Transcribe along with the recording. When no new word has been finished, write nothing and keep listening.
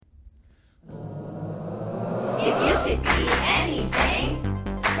could be anything.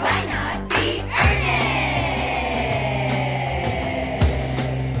 Why not be Ernest?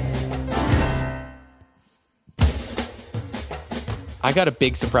 I got a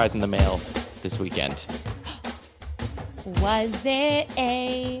big surprise in the mail this weekend. Was it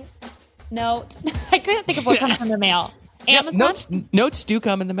a note? I couldn't think of what comes in the mail. Amazon? Yeah, notes do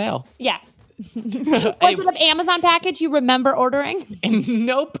come in the mail. Yeah. Was it an Amazon package you remember ordering?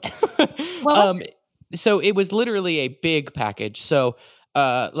 Nope. So it was literally a big package. So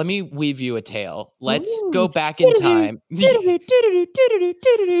let me weave you a tale. Let's go back in time.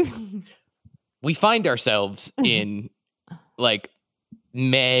 We find ourselves in like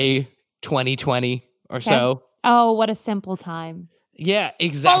May 2020 or so. Oh, what a simple time. Yeah,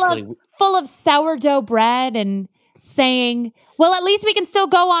 exactly. Full of sourdough bread and saying, well, at least we can still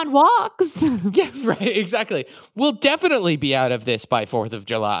go on walks. Yeah, right. Exactly. We'll definitely be out of this by 4th of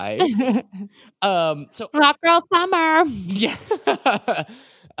July. So Rock Girl Summer. Yeah.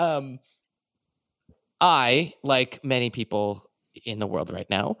 I, like many people in the world right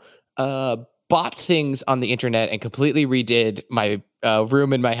now, bought things on the internet and completely redid my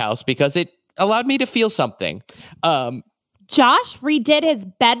room in my house because it allowed me to feel something. Josh redid his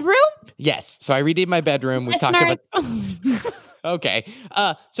bedroom? Yes. So I redid my bedroom. We've talked about... Okay.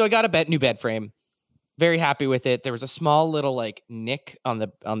 So I got a new bed frame. Very happy with it. There was a small little like nick on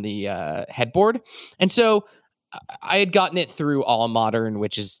the headboard. And so I had gotten it through All Modern,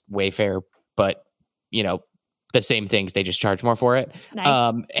 which is Wayfair, but you know, the same things, they just charge more for it.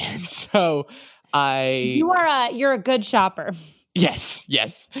 Nice. And so you're a good shopper. Yes.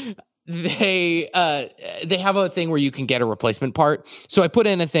 They have a thing where you can get a replacement part. So I put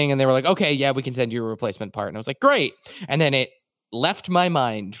in a thing and they were like, okay, yeah, we can send you a replacement part. And I was like, great. And then it left my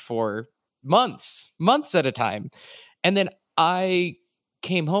mind for months at a time. And then I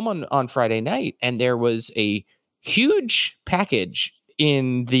came home on Friday night and there was a huge package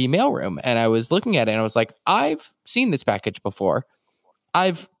in the mailroom. And I was looking at it and I was like, I've seen this package before.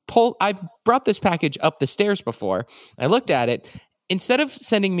 I brought this package up the stairs before. I looked at it. Instead of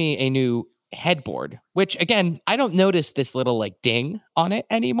sending me a new headboard, which again, I don't notice this little like ding on it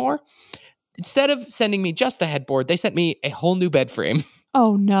anymore. Instead of sending me just the headboard, they sent me a whole new bed frame.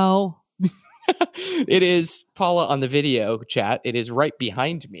 Oh no. It is, Paula, on the video chat. It is right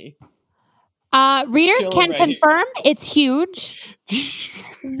behind me. Readers can confirm it's huge.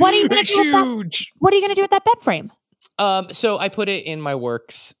 What are you going to do with that? What are you going to do with that bed frame? So I put it in my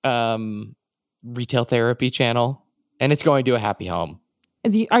work's retail therapy channel. And it's going to a happy home.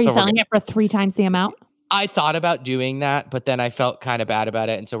 Are you selling it for 3 times the amount? I thought about doing that, but then I felt kind of bad about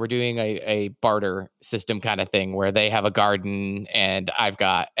it. And so we're doing a barter system kind of thing where they have a garden and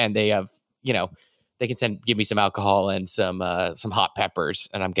they have, you know, they can give me some alcohol and some hot peppers.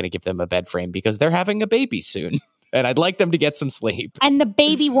 And I'm going to give them a bed frame because they're having a baby soon. And I'd like them to get some sleep. And the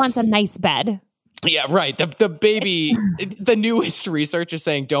baby wants a nice bed. Yeah, right. The baby, the newest research is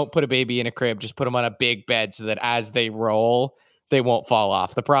saying don't put a baby in a crib, just put them on a big bed so that as they roll, they won't fall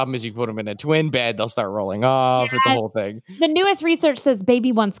off. The problem is you put them in a twin bed, they'll start rolling off. Yes. It's a whole thing. The newest research says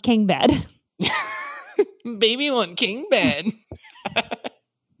baby wants king bed. Baby want king bed.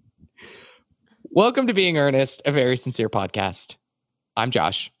 Welcome to Being Earnest, a very sincere podcast. I'm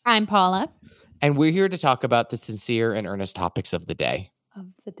Josh. I'm Paula. And we're here to talk about the sincere and earnest topics of the day.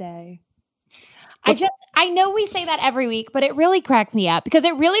 I know we say that every week, but it really cracks me up because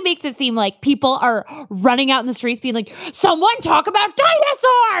it really makes it seem like people are running out in the streets being like, someone talk about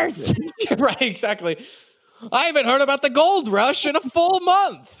dinosaurs. Right, exactly. I haven't heard about the gold rush in a full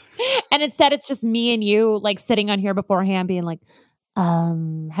month. And instead it's just me and you like sitting on here beforehand being like,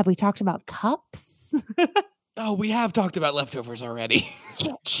 have we talked about cups? Oh, we have talked about leftovers already.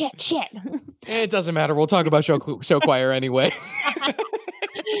 Shit. It doesn't matter. We'll talk about show choir anyway.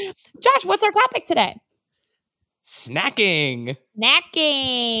 Josh, what's our topic today? Snacking.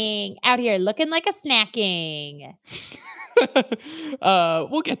 Out here looking like a snacking.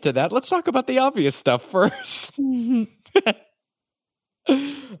 We'll get to that. Let's talk about the obvious stuff first.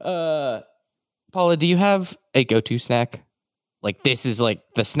 Paula, do you have a go-to snack? Like, this is like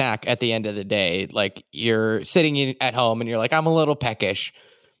the snack at the end of the day. Like, you're sitting at home and you're like, I'm a little peckish.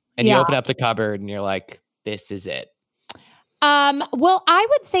 And you open up the cupboard and you're like, this is it. Well, I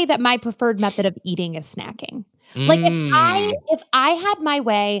would say that my preferred method of eating is snacking. Like if I had my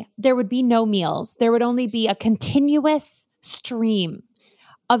way, there would be no meals. There would only be a continuous stream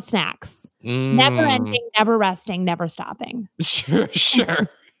of snacks. Never ending, never resting, never stopping. Sure.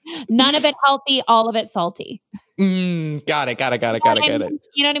 None of it healthy, all of it salty. Got it. Get it.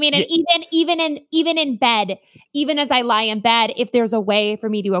 You know what I mean? And even in bed, even as I lie in bed, if there's a way for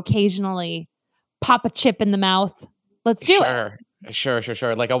me to occasionally pop a chip in the mouth, Let's do it.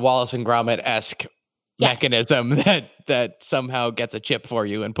 Sure. Like a Wallace and Gromit-esque Yes. mechanism that somehow gets a chip for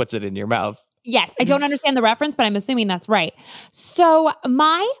you and puts it in your mouth. Yes, I don't understand the reference, but I'm assuming that's right. So I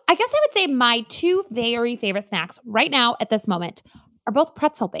guess I would say my two very favorite snacks right now at this moment are both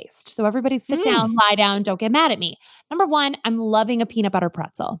pretzel based. So everybody sit down, lie down, don't get mad at me. Number one, I'm loving a peanut butter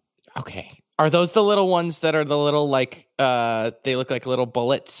pretzel. Okay. Are those the little ones that are the little like they look like little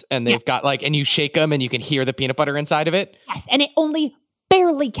bullets and they've got like and you shake them and you can hear the peanut butter inside of it? Yes, and it only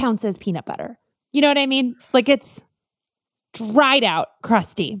barely counts as peanut butter. You know what I mean? Like it's dried out,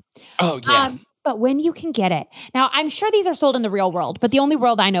 crusty. Oh yeah. But when you can get it. Now, I'm sure these are sold in the real world, but the only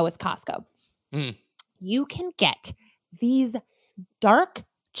world I know is Costco. You can get these dark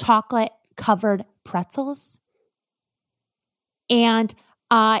chocolate covered pretzels. And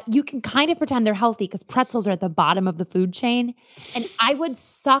you can kind of pretend they're healthy because pretzels are at the bottom of the food chain. And I would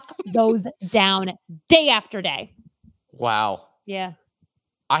suck those down day after day. Wow. Yeah.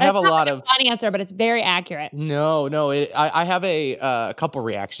 I have a lot of funny answer, but it's very accurate. No. I have a couple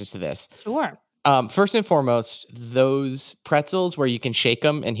reactions to this. Sure. First and foremost, those pretzels where you can shake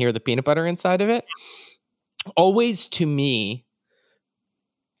them and hear the peanut butter inside of it, always to me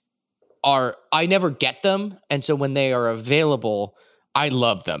I never get them, and so when they are available, I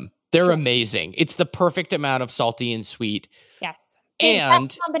love them. They're amazing. It's the perfect amount of salty and sweet. Yes. And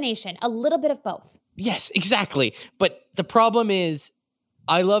that combination, a little bit of both. Yes, exactly. But the problem is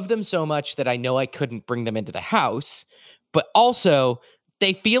I love them so much that I know I couldn't bring them into the house, but also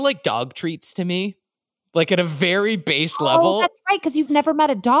they feel like dog treats to me, like at a very base level. That's right, because you've never met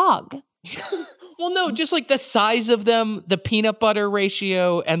a dog. Well, no, just like the size of them, the peanut butter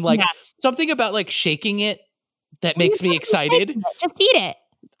ratio, and like something about like shaking it that makes me excited. Just eat it.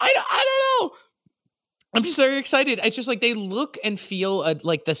 I don't know. I'm just very excited. It's just like they look and feel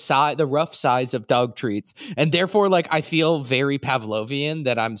like the rough size of dog treats. And therefore, like I feel very Pavlovian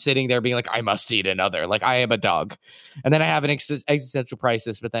that I'm sitting there being like, I must eat another. Like I am a dog. And then I have an existential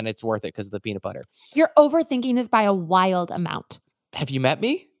crisis, but then it's worth it because of the peanut butter. You're overthinking this by a wild amount. Have you met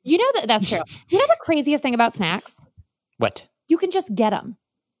me? You know that's true. You know the craziest thing about snacks? What? You can just get them.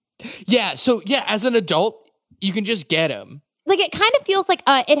 Yeah. So yeah, as an adult, you can just get them. Like it kind of feels like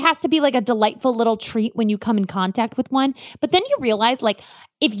it has to be like a delightful little treat when you come in contact with one. But then you realize like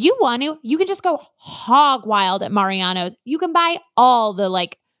if you want to, you can just go hog wild at Mariano's. You can buy all the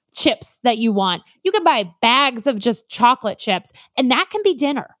like chips that you want. You can buy bags of just chocolate chips and that can be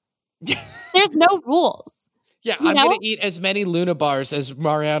dinner. There's no rules. Yeah, I'm going to eat as many Luna bars as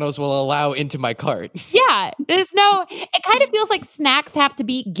Mariano's will allow into my cart. Yeah, it kind of feels like snacks have to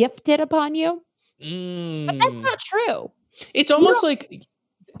be gifted upon you. But that's not true. It's almost like,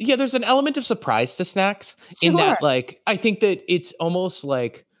 there's an element of surprise to snacks in that, like, I think that it's almost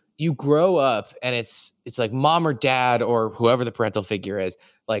like you grow up and it's like mom or dad or whoever the parental figure is,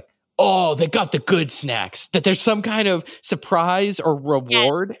 like, oh, they got the good snacks, that there's some kind of surprise or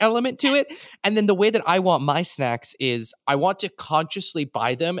reward element to it. And then the way that I want my snacks is I want to consciously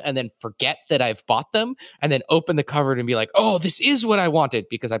buy them and then forget that I've bought them and then open the cupboard and be like, oh, this is what I wanted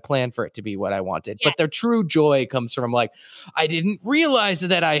because I planned for it to be what I wanted. But their true joy comes from like, I didn't realize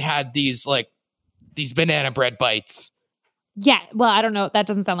that I had these banana bread bites. Yeah, well, I don't know. That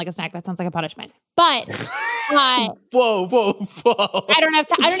doesn't sound like a snack. That sounds like a punishment. But whoa! I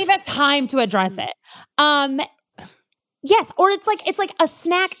don't even have time to address it. Yes, or it's like a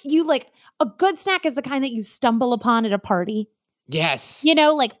snack. A good snack is the kind that you stumble upon at a party. Yes. You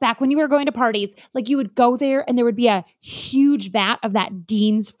know, like back when you were going to parties, like you would go there and there would be a huge vat of that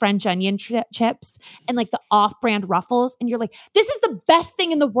Dean's French onion chips and like the off-brand Ruffles. And you're like, this is the best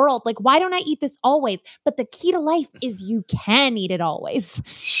thing in the world. Like, why don't I eat this always? But the key to life is you can eat it always.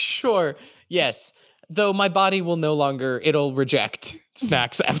 Sure. Yes. Though my body will it'll reject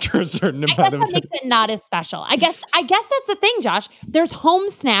snacks after a certain amount of time. That makes it not as special. I guess that's the thing, Josh. There's home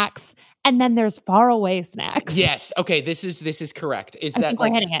snacks. And then there's far away snacks. Yes. Okay. This is correct. I think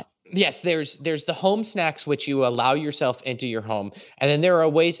we're hitting it. Yes. There's the home snacks which you allow yourself into your home, and then there are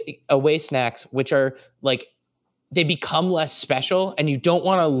away snacks which are like they become less special, and you don't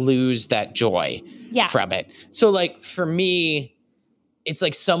want to lose that joy from it. So like for me, it's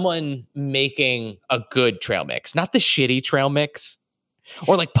like someone making a good trail mix, not the shitty trail mix,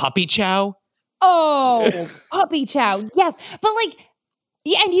 or like puppy chow. Oh, puppy chow. Yes, but like.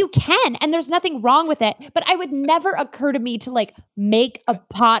 Yeah, and you can, and there's nothing wrong with it. But I would never occur to me to like make a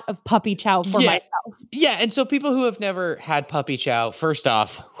pot of puppy chow for myself. Yeah, and so people who have never had puppy chow, first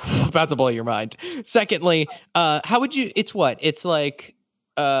off, about to blow your mind. Secondly, how would you? It's what? It's like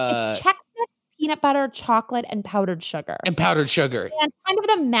it's Chex Mix, peanut butter, chocolate, and powdered sugar. And powdered sugar. And kind of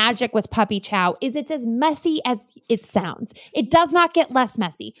the magic with Puppy Chow is it's as messy as it sounds. It does not get less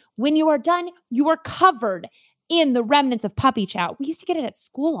messy. When you are done, you are covered in the remnants of Puppy Chow. We used to get it at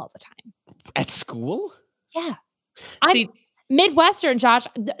school all the time. At school? Yeah. See, I'm Midwestern, Josh.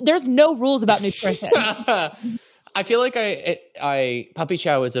 There's no rules about nutrition. I feel like Puppy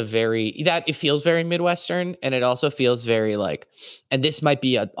Chow is it feels very Midwestern, and it also feels very like, and this might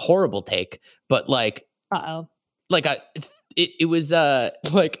be a horrible take, but like, Uh-oh. like it was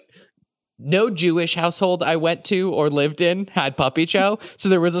like no Jewish household I went to or lived in had Puppy Chow, so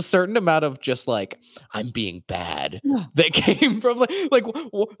there was a certain amount of just like I'm being bad that came from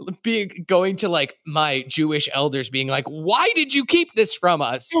being going to like my Jewish elders being like, why did you keep this from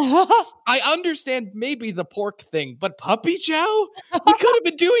us? I understand maybe the pork thing, but Puppy Chow, we could have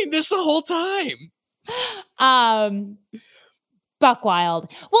been doing this the whole time. Buck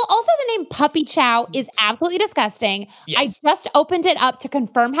wild. Well, also the name Puppy Chow is absolutely disgusting. Yes. I just opened it up to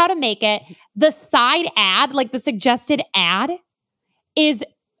confirm how to make it. The side ad, like the suggested ad, is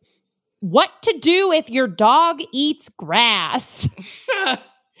what to do if your dog eats grass.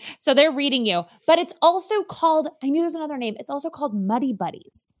 So they're reading you. But it's also called, I knew there's another name. It's also called Muddy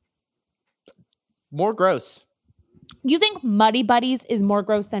Buddies. More gross. You think Muddy Buddies is more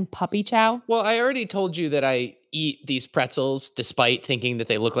gross than Puppy Chow? Well, I already told you that I eat these pretzels despite thinking that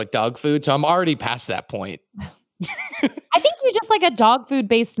they look like dog food, so I'm already past that point. I think you just like a dog food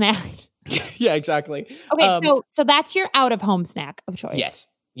based snack. Yeah, exactly. Okay, so that's your out of home snack of choice.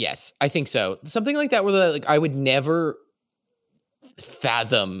 Yes, I think so. Something like that where like I would never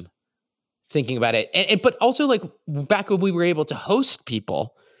fathom thinking about it. But also like back when we were able to host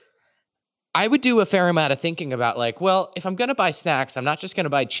people, I would do a fair amount of thinking about like, well, if I'm going to buy snacks, I'm not just going to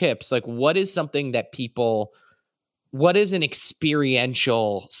buy chips. Like what is something that what is an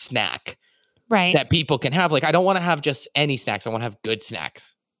experiential snack Right. that people can have? Like, I don't want to have just any snacks. I want to have good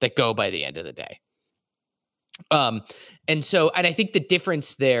snacks that go by the end of the day. And I think the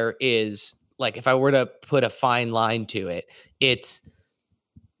difference there is like, if I were to put a fine line to it, it's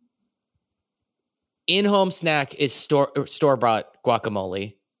in-home snack is store-bought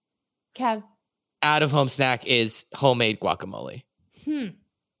guacamole. Okay. Out-of-home snack is homemade guacamole.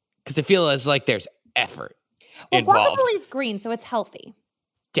 Because I feel as like there's effort involved. Guacamole is green, so it's healthy.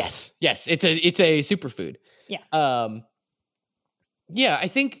 Yes, it's a superfood. Yeah. Yeah, I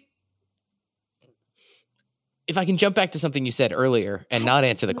think if I can jump back to something you said earlier and not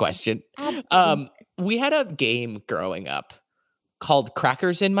answer the question. We had a game growing up called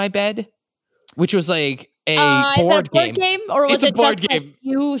Crackers in My Bed, which was like a board game. Or was It's a it board just game.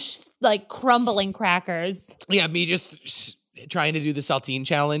 Like you crumbling crackers? Yeah, me just trying to do the saltine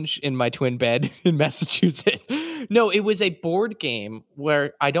challenge in my twin bed in Massachusetts. No, it was a board game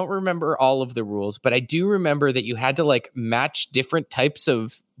where I don't remember all of the rules, but I do remember that you had to like match different types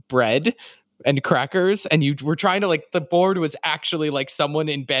of bread and crackers, and you were trying to like, the board was actually like someone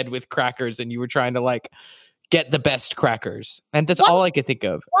in bed with crackers, and you were trying to like get the best crackers. And that's all I could think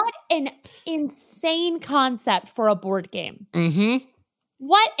of. What an insane concept for a board game. Mm-hmm.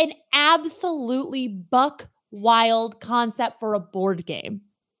 What an absolutely buck wild concept for a board game.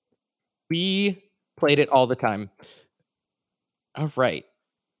 We played it all the time. All right.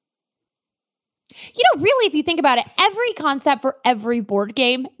 You know, really, if you think about it, every concept for every board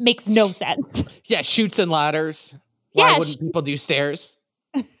game makes no sense. Yeah, chutes and ladders. Why wouldn't people do stairs?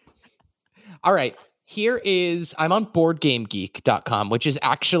 All right. Here is, I'm on boardgamegeek.com, which is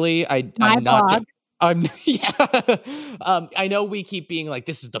actually, I know we keep being like,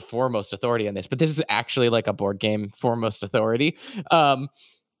 this is the foremost authority on this, but this is actually like a board game foremost authority.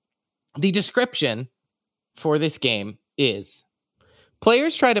 The description for this game is: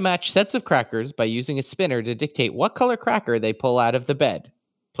 players try to match sets of crackers by using a spinner to dictate what color cracker they pull out of the bed.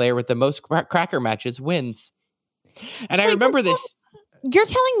 Player with the most cracker matches wins. And I remember this. You're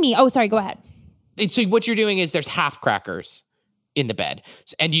telling me, oh, sorry, go ahead. So what you're doing is there's half crackers in the bed,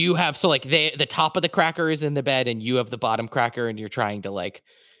 and you have, so like the top of the cracker is in the bed and you have the bottom cracker, and you're trying to like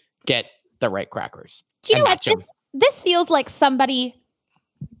get the right crackers. Do you know what? This feels like somebody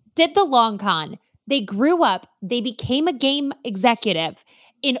did the long con. They grew up, they became a game executive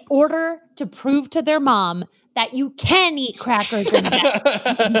in order to prove to their mom that you can eat crackers in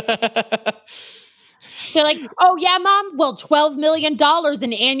bed. They're like, oh yeah, mom? Well, $12 million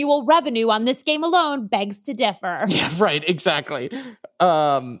in annual revenue on this game alone begs to differ. Yeah, right, exactly.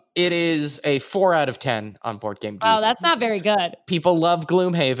 It is a 4 out of 10 on Board Game Geek. Oh, that's not very good. People love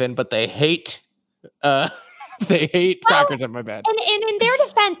Gloomhaven, but they hate crackers in my bed. And in their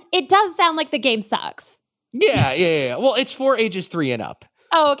defense, it does sound like the game sucks. Yeah. Well, it's for ages 3 and up.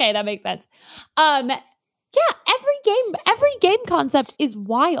 Oh, okay, that makes sense. Yeah, every game concept is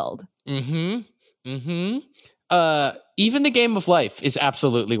wild. Even the game of life is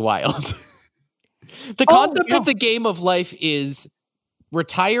absolutely wild. The Oh, concept yeah. of the game of life is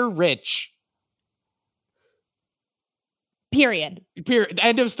retire rich. Period.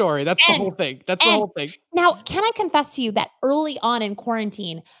 End of story. That's the End. whole thing. That's the End. whole thing. Now, can I confess to you that early on in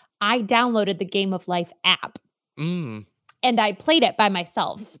quarantine, I downloaded the Game of Life app Mm, and I played it by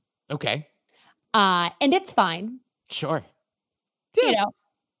myself. okay. And it's fine. Sure. You know,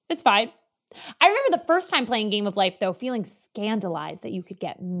 it's fine. I remember the first time playing Game of Life, though, feeling scandalized that you could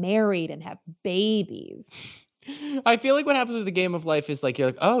get married and have babies. I feel like what happens with the game of life is like you're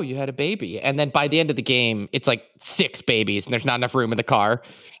like, oh, you had a baby. And then by the end of the game, it's like 6 babies and there's not enough room in the car.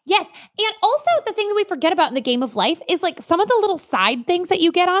 Yes. And also the thing that we forget about in the Game of Life is like some of the little side things that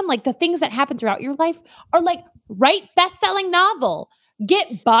you get on, like the things that happen throughout your life are like write best-selling novel,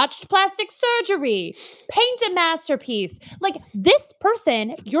 get botched plastic surgery, paint a masterpiece. Like this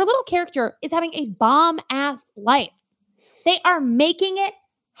person, your little character is having a bomb-ass life. They are making it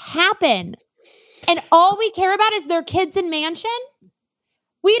happen. And all we care about is their kids in mansion.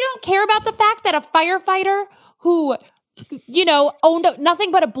 We don't care about the fact that a firefighter who, owned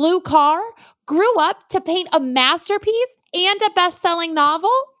nothing but a blue car grew up to paint a masterpiece and a best-selling novel.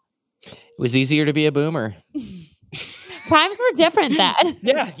 It was easier to be a boomer. Times were different then.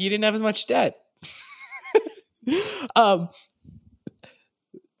 Yeah, you didn't have as much debt.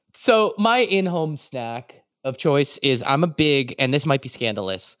 So my in-home snack of choice is I'm a big, and this might be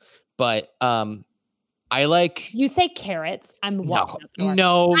scandalous, but I like You say carrots. I'm walking out the door.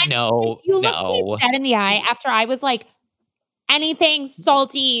 no. You looked me dead in the eye after I was like, anything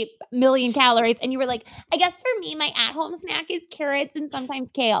salty, million calories. And you were like, I guess for me, my at-home snack is carrots and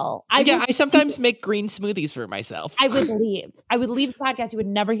sometimes kale. I sometimes make green smoothies for myself. I would leave. I would leave the podcast. You would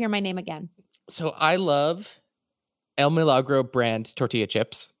never hear my name again. So I love El Milagro brand tortilla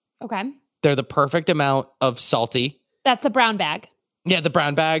chips. Okay. They're the perfect amount of salty. That's a brown bag. Yeah, the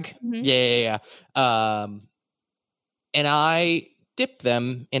brown bag. Mhm. Yeah. And I dip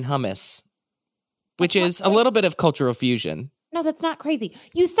them in hummus, which That's is not a little bit of cultural fusion. No, that's not crazy.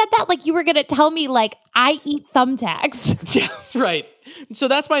 You said that like you were going to tell me like I eat thumbtacks. Yeah, right. So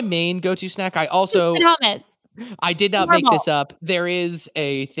that's my main go-to snack. I also, And hummus. I did not make Normal. this up. There is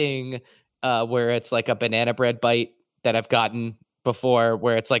a thing where it's like a banana bread bite that I've gotten before,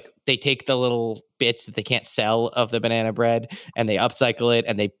 where it's like they take the little bits that they can't sell of the banana bread and they upcycle it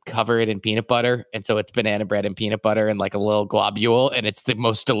and they cover it in peanut butter. And so it's banana bread and peanut butter and like a little globule. And it's the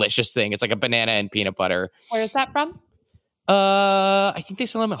most delicious thing. It's like a banana and peanut butter. Where is that from? I think they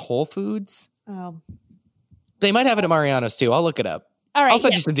sell them at Whole Foods. Oh. They might have it at Mariano's too. I'll look it up. All right. I'll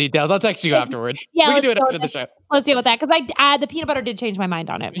send yeah. you some details. I'll text you afterwards. Yeah, we can do let's it go after the with show. Let's deal with that because the peanut butter did change my mind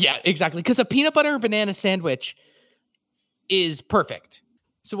on it. Yeah, exactly. Because a peanut butter banana sandwich is perfect.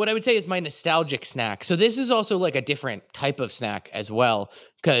 So what I would say is my nostalgic snack. So this is also like a different type of snack as well.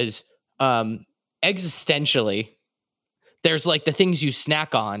 Because existentially, there's like the things you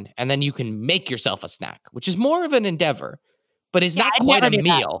snack on, and then you can make yourself a snack, which is more of an endeavor, but is not I'd quite never a do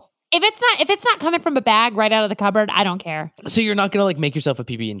that. meal. If it's not coming from a bag right out of the cupboard, I don't care. So you're not gonna like make yourself a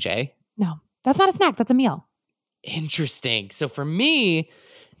PB&J? No, that's not a snack. That's a meal. Interesting. So for me,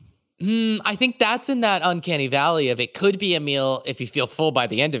 I think that's in that uncanny valley of it could be a meal if you feel full by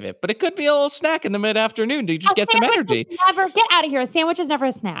the end of it, but it could be a little snack in the mid-afternoon to just A get some sandwich energy. is Never get out of here. A sandwich is never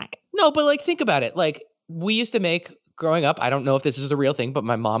a snack. No, but like think about it. Like we used to make growing up, I don't know if this is a real thing, but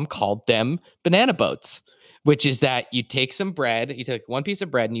my mom called them banana boats, which is that you take some bread, you take one piece of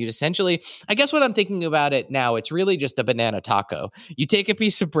bread and you'd essentially, I guess what I'm thinking about it now, it's really just a banana taco. You take a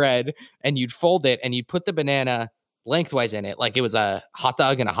piece of bread and you'd fold it and you'd put the banana lengthwise in it like it was a hot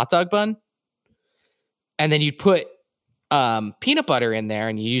dog in a hot dog bun. And then you'd put peanut butter in there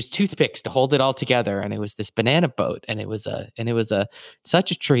and you use toothpicks to hold it all together. And it was this banana boat. And it was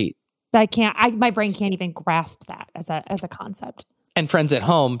such a treat. My brain can't even grasp that as a concept. And friends at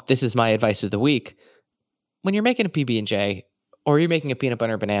home, this is my advice of the week. When you're making a PB&J or you're making a peanut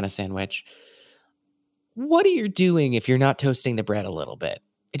butter banana sandwich, what are you doing if you're not toasting the bread a little bit?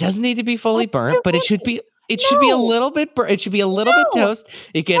 It doesn't need to be fully burnt, but it should be a little bit burnt. It should be a little bit toast.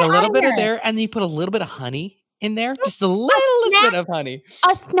 You get a little bit of there, and then you put a little bit of honey in there. Just a little bit of honey.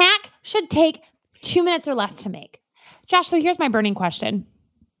 A snack should take 2 minutes or less to make. Josh, so here's my burning question.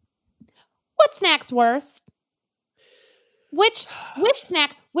 What snack's worse? Which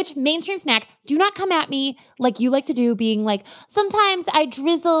mainstream snack, do not come at me like you like to do, being like, sometimes I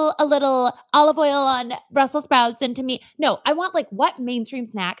drizzle a little olive oil on Brussels sprouts and to me. No, I want like what mainstream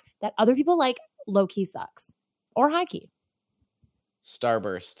snack that other people like low-key sucks or high-key.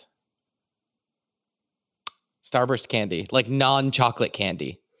 Starburst. Starburst candy, like non-chocolate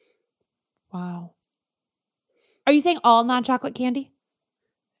candy. Wow. Are you saying all non-chocolate candy?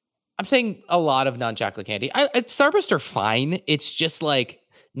 I'm saying a lot of non-chocolate candy. Starburst are fine. It's just like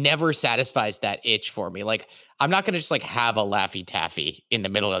never satisfies that itch for me. Like I'm not going to just like have a Laffy Taffy in the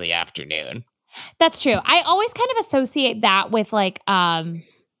middle of the afternoon. That's true. I always kind of associate that with like I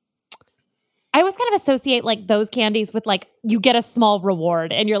always kind of associate like those candies with like you get a small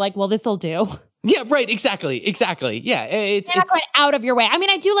reward and you're like, well, this'll do. Yeah, right. Exactly. Yeah, You're not going out of your way. I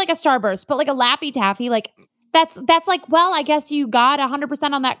mean, I do like a Starburst, but like a Laffy Taffy, like that's like, well, I guess you got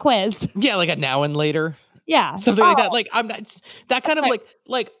 100% on that quiz. yeah, like a now and later, Yeah, something like that. Like I'm not it's that kind of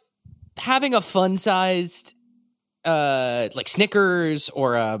like having a fun sized like Snickers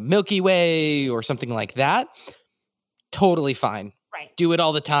or a Milky Way or something like that. Totally fine. Right. Do it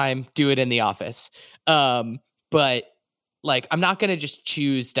all the time. Do it in the office. But like I'm not gonna just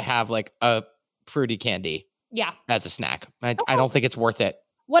choose to have like a fruity candy Yeah. as a snack. I don't think it's worth it.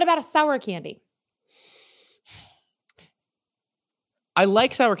 What about a sour candy? I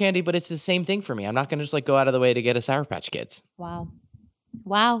like sour candy, but it's the same thing for me. I'm not gonna just like go out of the way to get a Sour Patch Kids. Wow.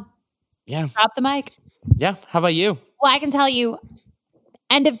 Yeah. Drop the mic. Yeah. How about you? Well, I can tell you,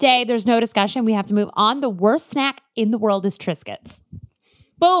 end of day, there's no discussion. We have to move on. The worst snack in the world is Triscuits.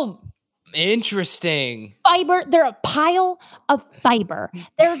 Boom. Interesting. Fiber. They're a pile of fiber.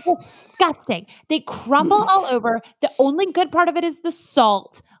 They're disgusting. They crumble all over. The only good part of it is the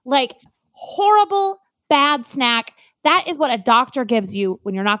salt. Like horrible, bad snack. That is what a doctor gives you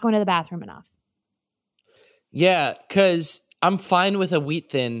when you're not going to the bathroom enough. Yeah, because I'm fine with a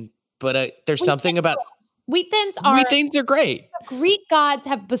wheat thin, but there's something about Wheat Thins are great. Greek gods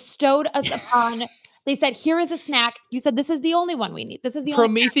have bestowed us upon. They said, here is a snack. You said, this is the only one we need. This is the only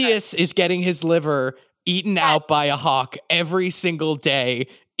Prometheus is getting his liver eaten out by a hawk every single day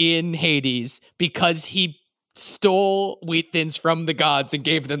in Hades because he stole wheat thins from the gods and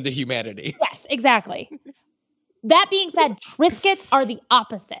gave them to humanity. Yes, exactly. That being said, Triscuits are the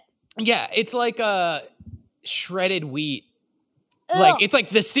opposite. Yeah, it's like shredded wheat. Ugh. Like it's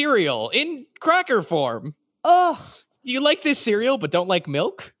like the cereal in cracker form. Ugh. Do you like this cereal but don't like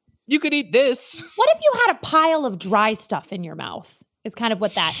milk? You could eat this. What if you had a pile of dry stuff in your mouth? Is kind of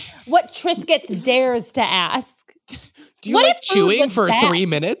what Triscuits dares to ask. Do you What like if food chewing was for bad? 3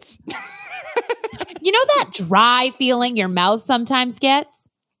 minutes? You know that dry feeling your mouth sometimes gets?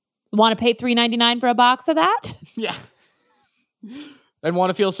 Want to pay $3.99 for a box of that? Yeah. And want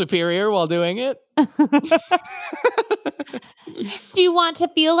to feel superior while doing it? Do you want to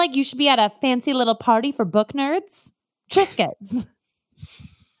feel like you should be at a fancy little party for book nerds? Triscuits.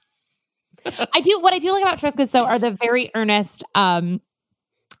 What I do like about Triscuits though are the very earnest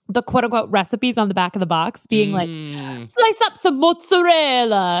the quote unquote recipes on the back of the box being like slice up some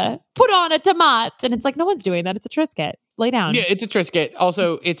mozzarella, put on a tomato, and it's like no one's doing that. It's a Triscuit. Lay down. Yeah, it's a Triscuit.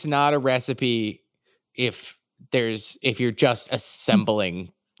 Also, it's not a recipe if you're just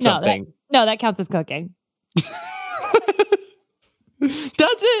assembling something. No, that counts as cooking. Does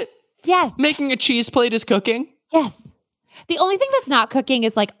it? Yes. Making a cheese plate is cooking? Yes. The only thing that's not cooking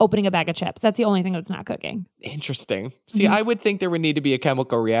is like opening a bag of chips. That's the only thing that's not cooking. Interesting. See, I would think there would need to be a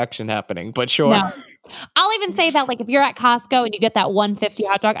chemical reaction happening, but sure. No. I'll even say that like if you're at Costco and you get that $1.50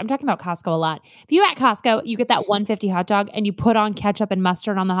 hot dog, I'm talking about Costco a lot. If you're at Costco, you get that $1.50 hot dog and you put on ketchup and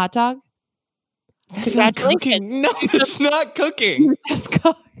mustard on the hot dog. That's not cooking. No, it's not cooking. You just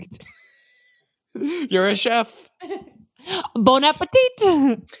cooked. You're a chef. Bon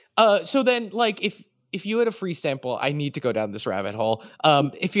appetit. So then, like, if you had a free sample, I need to go down this rabbit hole.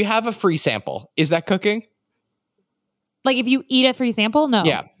 If you have a free sample, is that cooking? Like if you eat a free sample? No.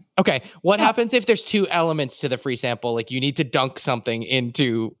 Yeah. Okay. What happens if there's two elements to the free sample? Like you need to dunk something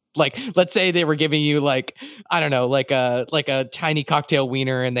into, like, let's say they were giving you like, I don't know, like a tiny cocktail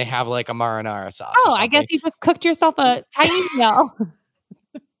wiener and they have like a marinara sauce. Oh, I guess you just cooked yourself a tiny meal.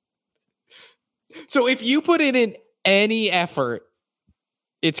 So if you put it in any effort,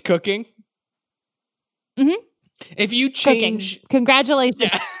 it's cooking. Mm-hmm. If you change, cooking. Congratulations.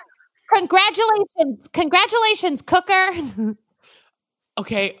 Yeah. Congratulations, cooker.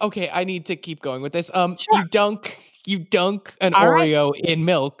 Okay, I need to keep going with this. Sure. You dunk an All Oreo in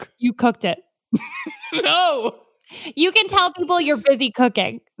milk. You cooked it. No. You can tell people you're busy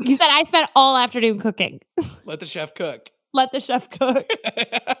cooking. You said I spent all afternoon cooking. Let the chef cook. Let the chef cook.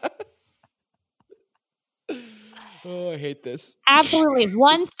 Oh, I hate this. Absolutely.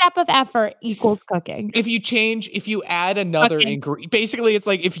 One step of effort equals cooking. If you add another ingredient, basically it's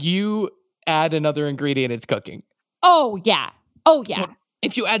like if you add another ingredient, it's cooking. Oh, yeah.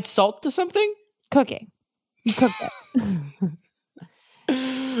 If you add salt to something, Cooking. You cooked it.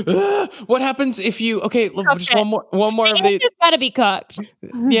 What happens if you? Okay, just Okay. one more of It's these. just gotta be cooked.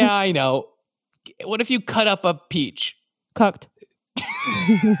 Yeah, I know. What if you cut up a peach? Cooked.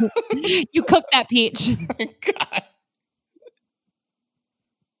 You cook that peach. God.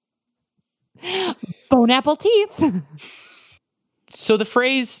 Bone apple teeth. So the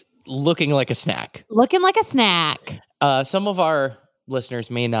phrase "looking like a snack." Looking like a snack. Some of our listeners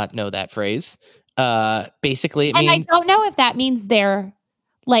may not know that phrase. Basically, it And means I don't know if that means they're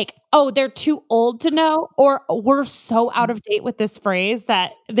like, oh, they're too old to know, or we're so out of date with this phrase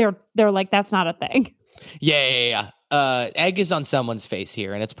that they're like, that's not a thing. yeah. Egg is on someone's face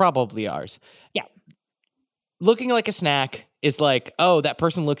here, and it's probably ours. Yeah. Looking like a snack is like, oh, that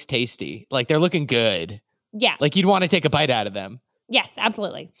person looks tasty. Like they're looking good. Yeah. Like you'd want to take a bite out of them. Yes,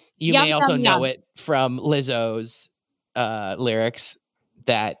 absolutely. You Yum, may also yum, know yum. it from Lizzo's lyrics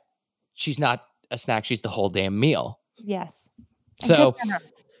that she's not a snack, she's the whole damn meal. Yes. And So good for her.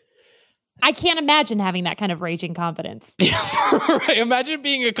 I can't imagine having that kind of raging confidence. right, imagine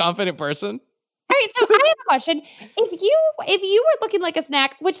being a confident person. All right, so I have a question. If you were looking like a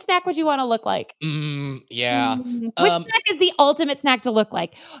snack, which snack would you want to look like? Yeah. Which snack is the ultimate snack to look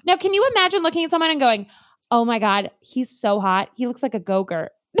like? Now, can you imagine looking at someone and going, "Oh my god, he's so hot. He looks like a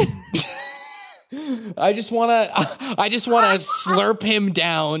Go-Gurt." I just want to slurp him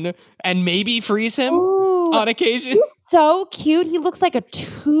down and maybe freeze him Ooh, on occasion. so cute. He looks like a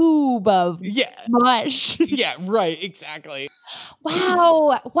tube of Yeah. mush. Yeah, right, exactly.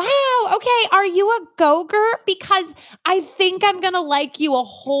 Wow. Okay, are you a Go-Gurt? Because I think I'm going to like you a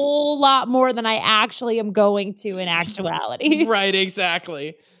whole lot more than I actually am going to in actuality. Right,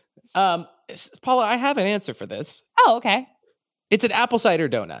 exactly. Paula, I have an answer for this. Oh, okay. It's an apple cider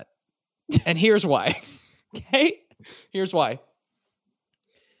donut. And here's why. Okay. Here's why.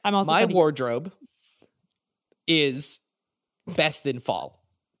 I'm also My sending- wardrobe is best in fall.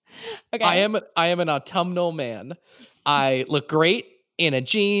 Okay. I am an autumnal man. I look great in a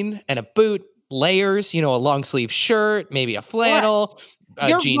jean and a boot, layers, a long sleeve shirt, maybe a flannel,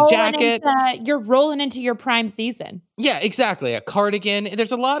 a jean jacket. You're rolling into your prime season. Yeah, exactly. A cardigan.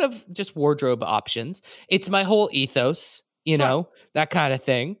 There's a lot of just wardrobe options. It's my whole ethos, that kind of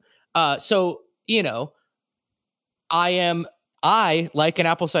thing. So, I like an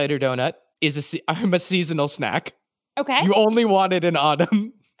apple cider donut I'm a seasonal snack. Okay. You only want it in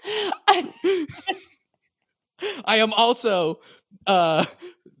autumn. I am also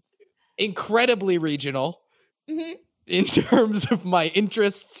incredibly regional Mhm. in terms of my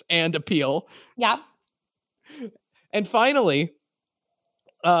interests and appeal. Yeah. And finally,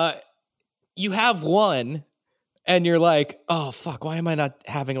 you have one and you're like, oh, fuck, why am I not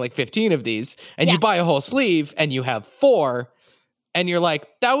having like 15 of these? And Yeah. you buy a whole sleeve and you have 4. And you're like,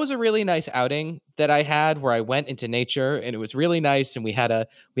 that was a really nice outing that I had where I went into nature and it was really nice and we had a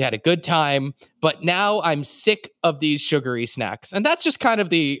good time. But now I'm sick of these sugary snacks. And that's just kind of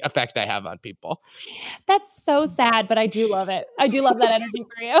the effect I have on people. That's so sad, but I do love it. I do love that energy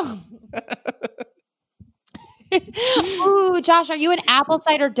for you. Ooh, Josh, are you an apple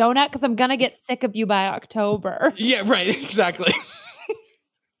cider donut? Because I'm going to get sick of you by October. Yeah, right. Exactly.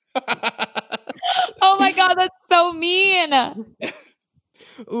 Oh my God, that's so mean.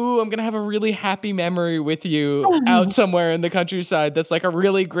 Ooh, I'm going to have a really happy memory with you out somewhere in the countryside. That's like a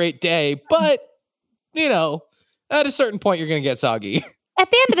really great day. But, at a certain point, you're going to get soggy. At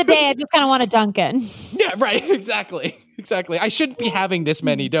the end of the day, I just kind of want a Dunkin'. Yeah, right. Exactly. I shouldn't be having this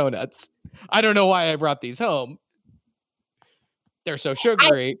many donuts. I don't know why I brought these home. They're so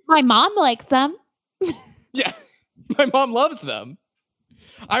sugary. My mom likes them. Yeah. My mom loves them.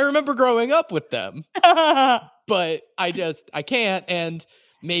 I remember growing up with them, but I can't. And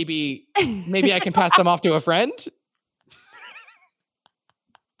maybe I can pass them off to a friend.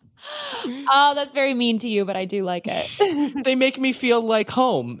 Oh, that's very mean to you, but I do like it. They make me feel like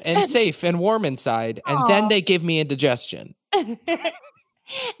home and safe and warm inside. And then Aw. they give me indigestion.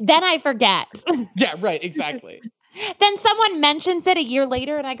 Then I forget. Yeah, right. Exactly. Then someone mentions it a year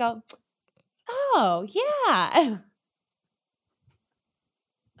later and I go, oh, yeah.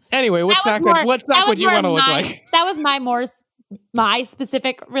 Anyway, what snack would you want to look like? That was my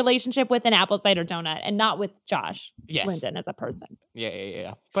specific relationship with an apple cider donut and not with Josh Yes. Linden as a person.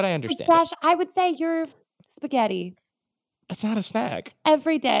 Yeah. But I Like, understand. Josh, I would say you're spaghetti That's not a snack.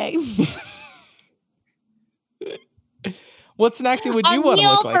 every day. What snack would you A want to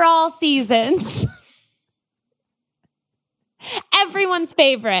meal look like? for all seasons. Everyone's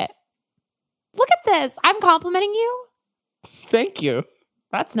favorite. Look at this. I'm complimenting you. Thank you.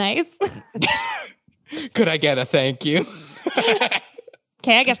 That's nice. Could I get a thank you?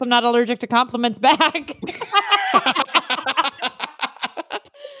 Okay, I guess I'm not allergic to compliments back.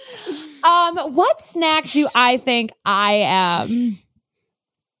 What snack do I think I am?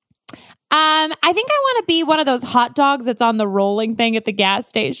 I think I want to be one of those hot dogs that's on the rolling thing at the gas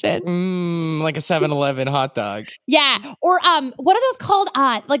station. Like a 7-Eleven hot dog. Yeah. Or what are those called?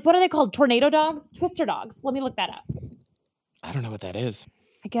 What are they called? Tornado dogs? Twister dogs. Let me look that up. I don't know what that is.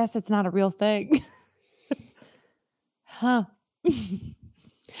 I guess it's not a real thing. Huh.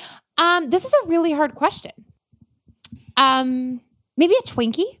 This is a really hard question. Maybe a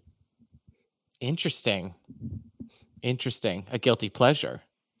Twinkie? Interesting. A guilty pleasure.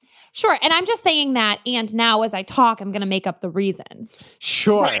 Sure. And I'm just saying that. And now as I talk, I'm going to make up the reasons.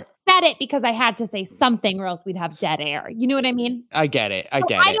 Sure. I said it because I had to say something or else we'd have dead air. You know what I mean? I get it. I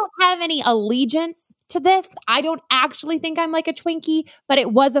don't have any allegiance to this. I don't actually think I'm like a Twinkie, but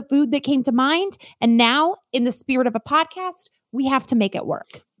it was a food that came to mind. And now, in the spirit of a podcast, we have to make it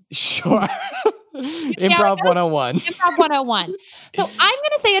work. Sure. Improv 101. Improv 101. So I'm going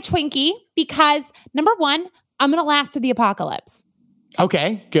to say a Twinkie because, number one, I'm going to last through the apocalypse.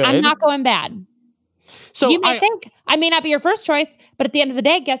 Okay, good. I'm not going bad. So you may think I may not be your first choice, but at the end of the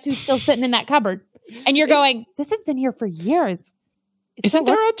day, guess who's still sitting in that cupboard? And you're going, this has been here for years. Isn't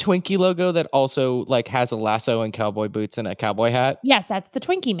there a Twinkie logo that also like has a lasso and cowboy boots and a cowboy hat? Yes, that's the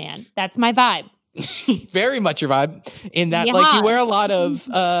Twinkie man. That's my vibe. Very much your vibe in that like you wear a lot of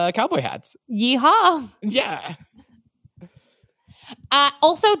cowboy hats. Yeehaw. Yeah.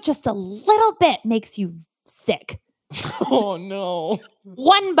 Also, just a little bit makes you sick. Oh no.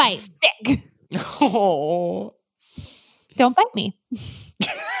 One bite, sick. Oh. Don't bite me.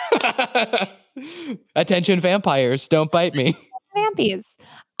 Attention vampires, don't bite me. Vampies.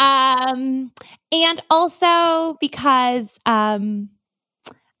 And also because I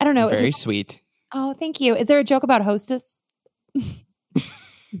don't know. Very sweet. Oh, thank you. Is there a joke about Hostess?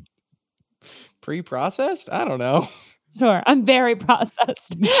 Pre-processed? I don't know. Sure. I'm very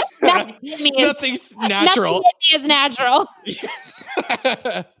processed. Nothing's natural. Nothing in me is natural.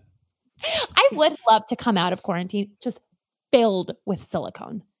 I would love to come out of quarantine just filled with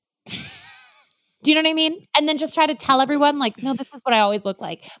silicone. Do you know what I mean? And then just try to tell everyone, like, no, this is what I always look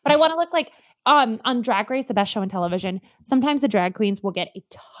like. But I want to look like on Drag Race, the best show on television. Sometimes the drag queens will get a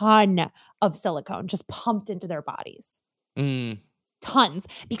ton of silicone just pumped into their bodies. Tons.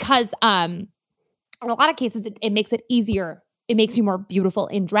 Because in a lot of cases, it makes it easier. It makes you more beautiful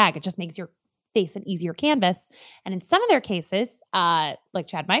in drag. It just makes your face an easier canvas. And in some of their cases, like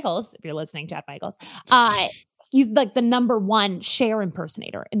Chad Michaels, if you're listening, Chad Michaels, he's like the number one Cher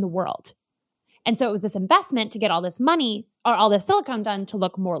impersonator in the world. And so it was this investment to get all this money or all this silicone done to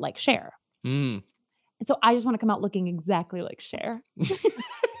look more like Cher. And so I just want to come out looking exactly like Cher.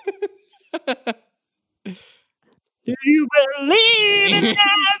 Do you believe in love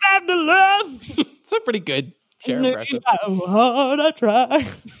after love? It's a pretty good Cher impression. How hard I try.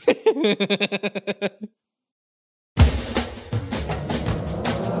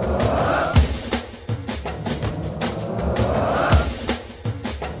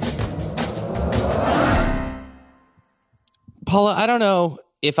 Paula, I don't know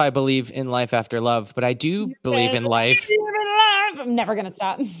if I believe in life after love, but I do believe in life. I'm never going to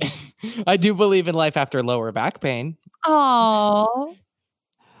stop. I do believe in life after lower back pain. Oh.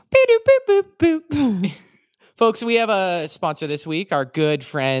 Boop, boop, boop. Folks, we have a sponsor this week, our good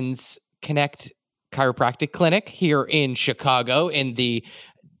friends Connect Chiropractic Clinic here in Chicago in the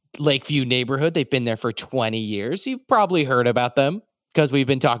Lakeview neighborhood. They've been there for 20 years. You've probably heard about them because we've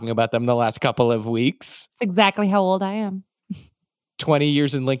been talking about them the last couple of weeks. That's exactly how old I am. 20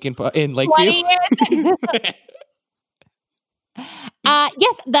 years in Lakeview. 20 years.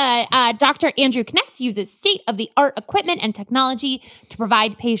 Yes, the Dr. Andrew Connect uses state-of-the-art equipment and technology to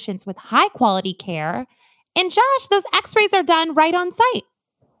provide patients with high-quality care. And Josh, those x-rays are done right on site.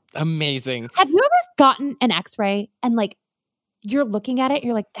 Amazing. Have you ever gotten an x-ray and like you're looking at it,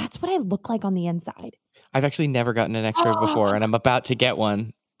 you're like, that's what I look like on the inside? I've actually never gotten an x-ray before, and I'm about to get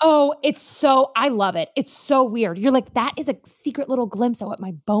one. Oh, I love it. It's so weird. You're like, that is a secret little glimpse of what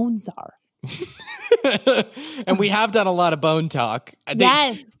my bones are. And we have done a lot of bone talk.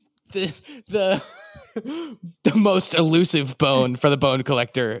 I think the most elusive bone for the bone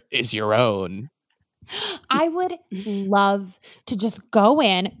collector is your own. I would love to just go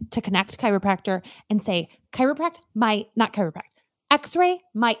in to Connect Chiropractor and say, X-ray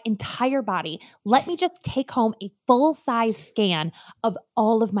my entire body. Let me just take home a full-size scan of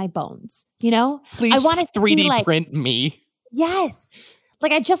all of my bones. You know, please, I want to 3D print me. Yes,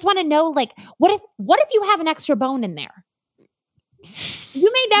 like I just want to know, like, what if you have an extra bone in there?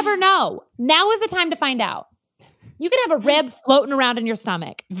 You may never know. Now is the time to find out. You could have a rib floating around in your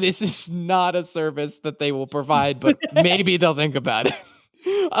stomach. This is not a service that they will provide, but maybe they'll think about it.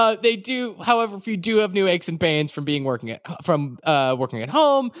 They do, however, if you do have new aches and pains from working at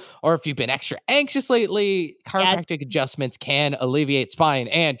home, or if you've been extra anxious lately, chiropractic adjustments can alleviate spine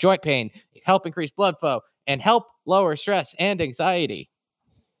and joint pain, help increase blood flow, and help lower stress and anxiety.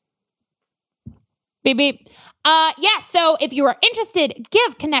 Beep, beep. So if you are interested,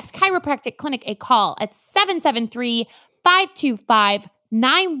 give Connect Chiropractic Clinic a call at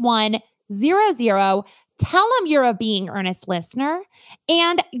 773-525-9100. Tell them you're a Being Earnest listener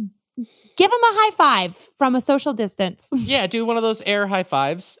and give them a high five from a social distance. Yeah, do one of those air high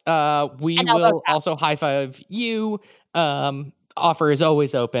fives. We will also high five you. Offer is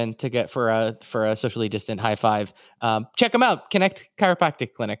always open to get for a socially distant high five. Check them out. Connect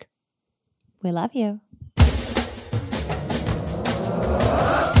Chiropractic Clinic. We love you.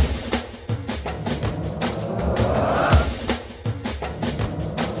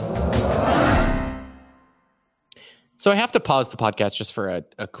 So I have to pause the podcast just for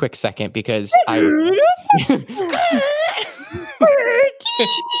a quick second because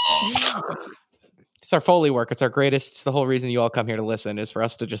it's our Foley work. It's our greatest. It's the whole reason you all come here to listen is for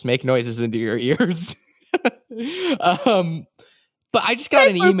us to just make noises into your ears. But I just got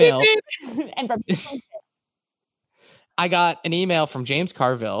an email. I got an email from James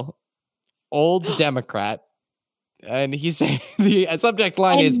Carville, old Democrat, and he's saying the subject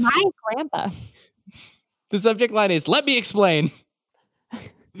line is my grandpa. The subject line is, let me explain.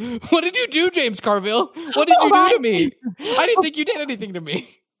 What did you do, James Carville? What did you do to me? I didn't think you did anything to me.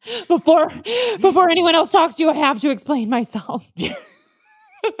 Before anyone else talks to you, I have to explain myself. Yeah.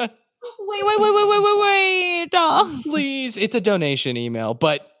 Wait. Please, it's a donation email,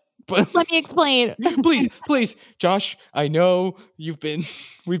 but let me explain. please, Josh, I know we've been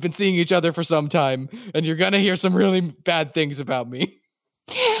seeing each other for some time, and you're gonna hear some really bad things about me.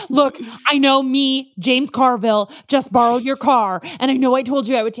 Look, I know me, James Carville, just borrowed your car, and I know I told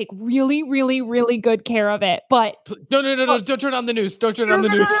you I would take really, really, really good care of it, but... No, don't turn on the news. Don't turn on the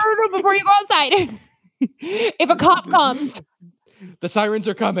news. No, before you go outside. If a cop comes... The sirens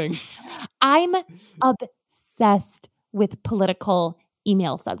are coming. I'm obsessed with political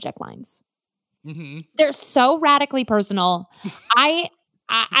email subject lines. Mm-hmm. They're so radically personal. I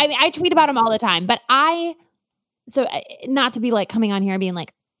tweet about them all the time, but so not to be like coming on here and being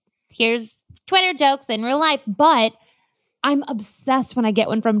like, here's Twitter jokes in real life, but I'm obsessed when I get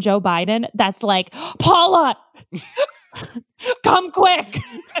one from Joe Biden that's like, Paula, come quick.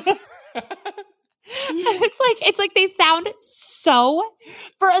 It's like they sound so,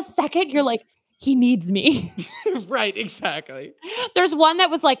 for a second, you're like, he needs me. Right, exactly. There's one that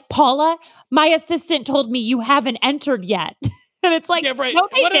was like, Paula, my assistant told me you haven't entered yet. And it's like, yeah, right. No,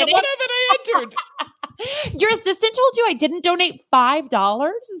 what haven't I entered? Your assistant told you I didn't donate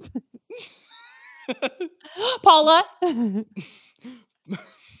 $5? Paula.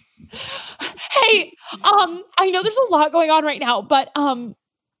 Hey, I know there's a lot going on right now, but I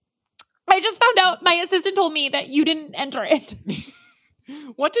just found out my assistant told me that you didn't enter it.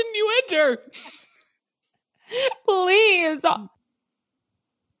 What didn't you enter? Please.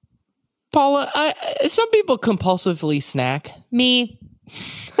 Paula, some people compulsively snack. Me.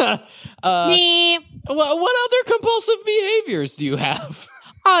 Me. What other compulsive behaviors do you have?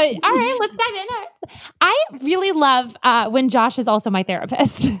 All right, let's dive in. I really love when Josh is also my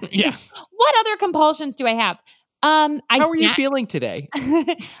therapist. Yeah. What other compulsions do I have? How are you feeling today?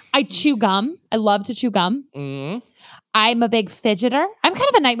 I chew gum. I love to chew gum. Mm-hmm. I'm a big fidgeter. I'm kind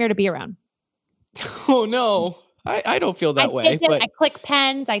of a nightmare to be around. Oh, no. I don't feel that way. Fidget, but I click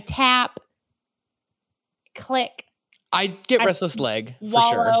pens. I tap. Click. I get restless leg, for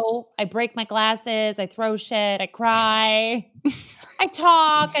wallow. sure. I break my glasses. I throw shit. I cry. I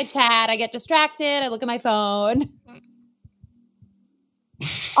talk. I chat. I get distracted. I look at my phone.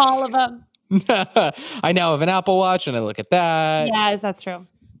 All of them. I now have an Apple Watch and I look at that. Yes, that's true.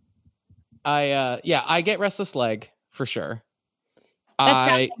 I get restless leg for sure. That's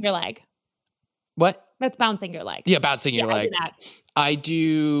bouncing your leg. What? That's bouncing your leg. Yeah, bouncing your leg. I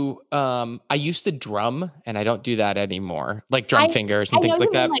do. I used to drum, and I don't do that anymore. Like drum fingers and things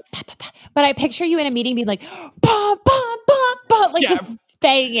like that. Like, bah, bah, bah. But I picture you in a meeting being like, bah, bah, bah, bah, like just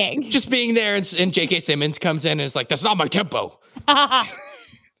banging, just being there, and J.K. Simmons comes in and is like, "That's not my tempo."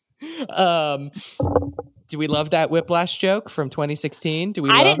 Do we love that Whiplash joke from 2016? Do we?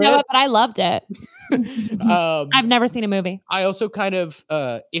 I didn't know it, but I loved it. I've never seen a movie. I also kind of,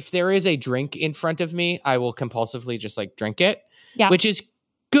 if there is a drink in front of me, I will compulsively just like drink it. Yeah. Which is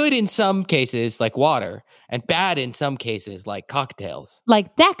good in some cases, like water, and bad in some cases, like cocktails.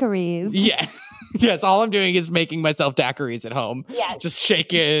 Like daiquiris. Yeah. Yes, all I'm doing is making myself daiquiris at home. Yeah. Just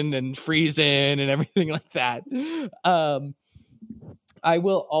shaking and freezing and everything like that. I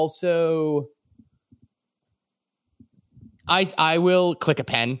will also. I will click a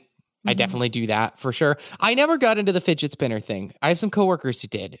pen. I Mhm. definitely do that for sure. I never got into the fidget spinner thing. I have some coworkers who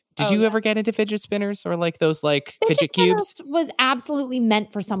did. Did Oh, you yeah. ever get into fidget spinners or like those like Fidget fidget cubes? spinners was absolutely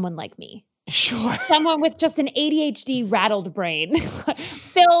meant for someone like me. Sure. Someone with just an ADHD rattled brain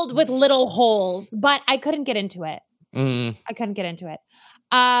filled with little holes, but I couldn't get into it. Mm, I couldn't get into it.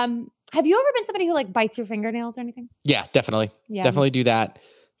 Have you ever been somebody who like bites your fingernails or anything? yeah, definitely. Yeah. Definitely do that.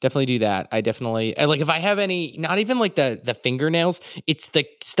 Definitely do that. I definitely like if I have any, not even like the fingernails, it's the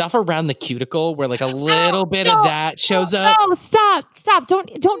stuff around the cuticle where like a little bit no, of that shows up. No, stop.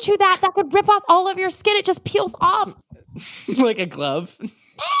 Don't chew that. That could rip off all of your skin. It just peels off. Like a glove.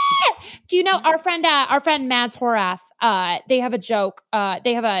 Do you know our friend Mads Horath? They have a joke.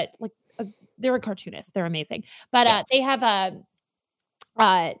 They have they're a cartoonist. They're amazing. But Yes. they have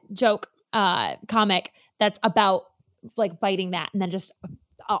a joke comic that's about like biting that and then just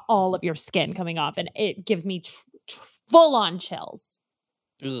all of your skin coming off, and it gives me full on chills.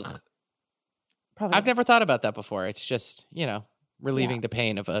 Ugh. Probably I've never thought about that before. It's just, relieving the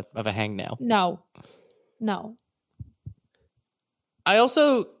pain of a hangnail. no. I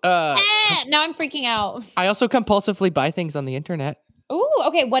also Now I'm freaking out. I also compulsively buy things on the internet. Ooh,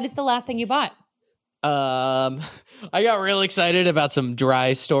 okay. What is the last thing you bought? I got real excited about some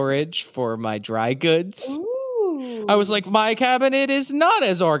dry storage for my dry goods. Ooh. I was like, my cabinet is not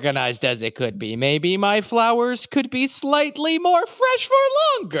as organized as it could be. Maybe my flowers could be slightly more fresh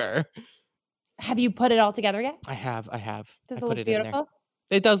for longer. Have you put it all together yet? I have. Does I it put look it in there. beautiful?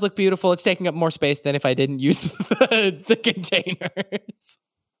 It does look beautiful. It's taking up more space than if I didn't use the containers.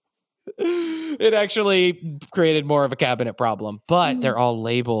 It actually created more of a cabinet problem, but they're all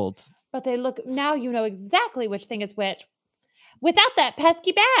labeled. But they look, now you know exactly which thing is which without that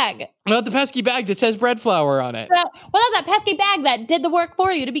pesky bag. Not the pesky bag that says bread flour on it. Without that pesky bag that did the work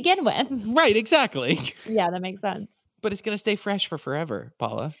for you to begin with. Right, exactly. Yeah, that makes sense. But it's going to stay fresh for forever,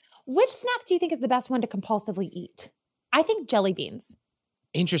 Paula. Which snack do you think is the best one to compulsively eat? I think jelly beans.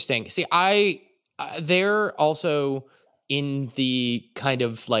 Interesting. See, they're also in the kind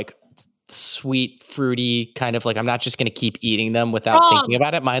of like sweet, fruity kind of like, I'm not just going to keep eating them without thinking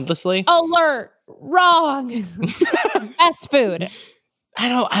about it mindlessly. Alert. Wrong. Best food. I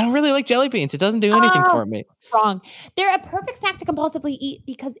don't really like jelly beans. It doesn't do anything for me. Wrong. They're a perfect snack to compulsively eat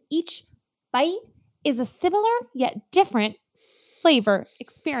because each bite is a similar yet different flavor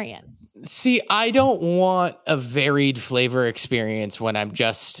experience. See, I don't want a varied flavor experience when I'm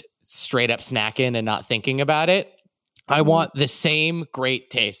just straight up snacking and not thinking about it. I want the same great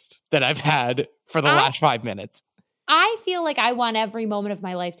taste that I've had for the last 5 minutes. I feel like I want every moment of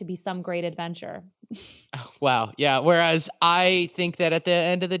my life to be some great adventure. Wow. Yeah. Whereas I think that at the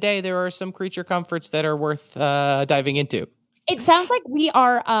end of the day, there are some creature comforts that are worth diving into. It sounds like we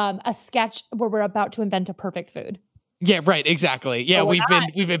are a sketch where we're about to invent a perfect food. Yeah, right. Exactly. Yeah, we're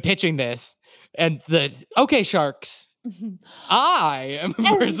we've been pitching this, and okay, sharks. I am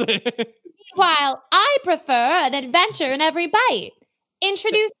a person. Meanwhile, I prefer an adventure in every bite.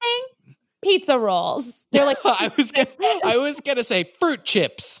 Introducing pizza rolls. They're like I was gonna say fruit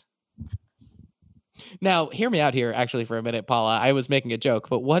chips. Now, hear me out here, actually, for a minute, Paula. I was making a joke,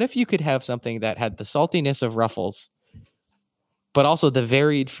 but what if you could have something that had the saltiness of Ruffles, but also the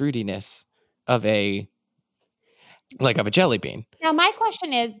varied fruitiness of a jelly bean? Now, my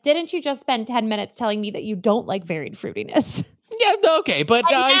question is, didn't you just spend 10 minutes telling me that you don't like varied fruitiness? Yeah, okay, but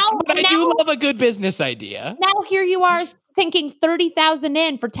I do love a good business idea. Now here you are thinking 30,000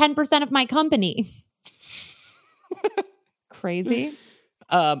 in for 10% of my company. Crazy.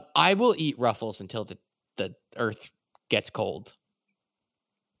 I will eat Ruffles until the earth gets cold.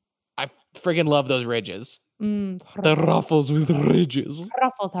 I friggin' love those ridges. The Ruffles with ridges.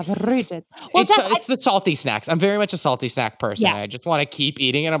 Ruffles have ridges. Well, It's the salty snacks. I'm very much a salty snack person. Yeah. I just want to keep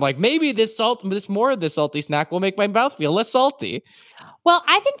eating it. I'm like, maybe more of this salty snack will make my mouth feel less salty. Well,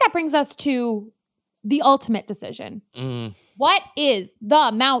 I think that brings us to the ultimate decision. What is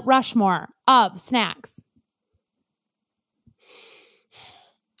the Mount Rushmore of snacks?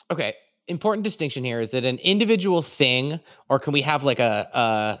 Okay. Important distinction here is that an individual thing, or can we have like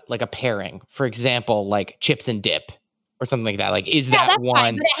a pairing? For example, like chips and dip or something like that. Like, is that one?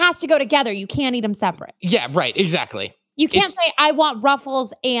 Fine, but it has to go together. You can't eat them separate. Yeah, right. Exactly. You can't say I want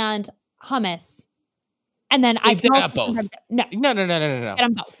Ruffles and hummus, and then I can not both. No. No. Get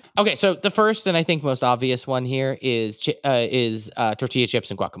them both. Okay, so the first and I think most obvious one here is tortilla chips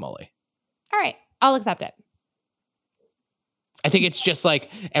and guacamole. All right, I'll accept it. I think it's just like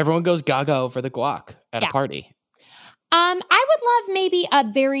everyone goes gaga over the guac at a party. I would love maybe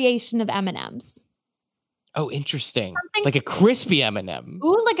a variation of M&Ms. Oh, interesting. Something Like a crispy M&M.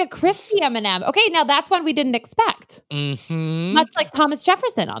 Ooh, like a crispy M&M. Okay, now that's one we didn't expect. Mm-hmm. Much like Thomas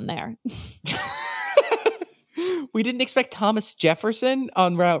Jefferson on there. We didn't expect Thomas Jefferson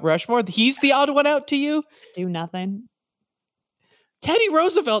on Mount Rushmore. He's the odd one out to you? Do nothing. Teddy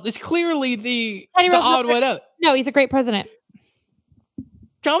Roosevelt is clearly the Roosevelt- odd one out. No, he's a great president.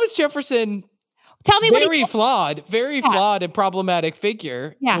 Thomas Jefferson, Tell me what he very did. flawed, very flawed and problematic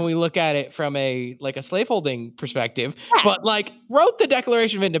figure Yeah. when we look at it from a slaveholding perspective. Yeah. But wrote the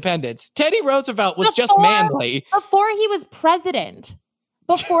Declaration of Independence. Teddy Roosevelt was just Before- manly. Before he was president.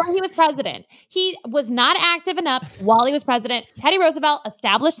 He was not active enough while he was president. Teddy Roosevelt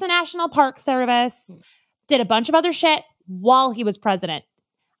established the National Park Service, did a bunch of other shit while he was president.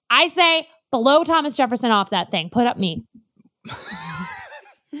 I say blow Thomas Jefferson off that thing. Put up me.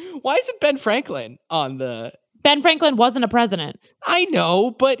 Why isn't Ben Franklin on the? Ben Franklin wasn't a president. I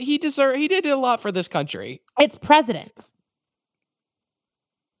know, but he did a lot for this country. It's presidents.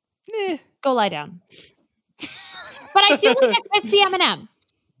 Eh. Go lie down. But I do like a crispy M&M.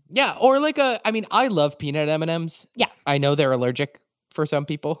 Yeah, or I love peanut M&Ms. Yeah. I know they're allergic for some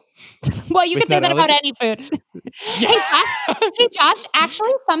people. Well, you With can say that that about allergy. any food. Hey, Josh,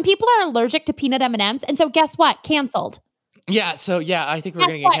 actually, some people are allergic to peanut M&Ms. And so guess what? Canceled. Yeah, so I think we're Guess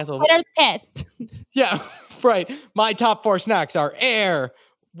going to get what? canceled. Twitter's pissed. Yeah, right. My top 4 snacks are air,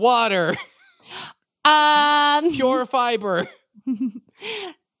 water, pure fiber.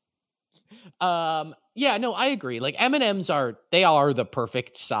 Yeah, no, I agree. Like M&Ms are the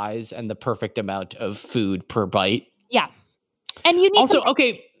perfect size and the perfect amount of food per bite. Yeah. And you need Also,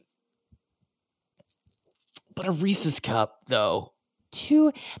 okay. But a Reese's cup though.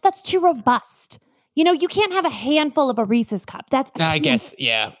 that's too robust. You can't have a handful of a Reese's cup. That's I guess,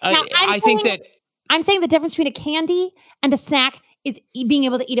 yeah. Now, I think that I'm saying the difference between a candy and a snack is being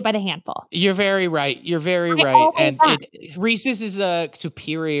able to eat it by the handful. you're very right. You're very I right. always And thought- Reese's is a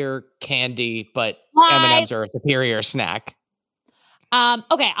superior candy, but Why? M&Ms are a superior snack.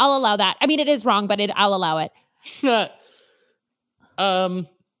 Okay, I'll allow that. I mean, it is wrong, but I'll allow it.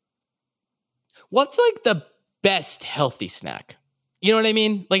 What's the best healthy snack? You know what I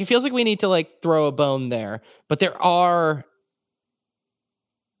mean? It feels like we need to throw a bone there, but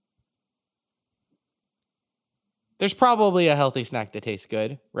there's probably a healthy snack that tastes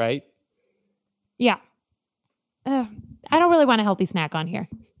good, right? Yeah. I don't really want a healthy snack on here.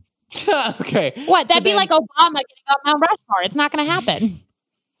 Okay. What? So That'd be then- like Obama getting up Mount Rushmore. It's not going to happen.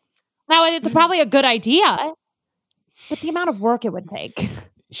 Now, it's probably a good idea, but the amount of work it would take.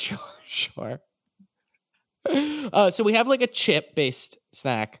 Sure. So we have a chip-based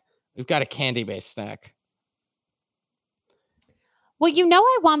snack. We've got a candy-based snack. Well,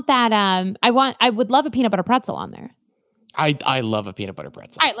 I want that. I would love a peanut butter pretzel on there. I love a peanut butter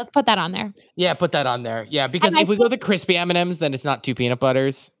pretzel. All right, let's put that on there. Yeah, put that on there. Yeah, because And I if we go the crispy M&Ms, then it's not 2 peanut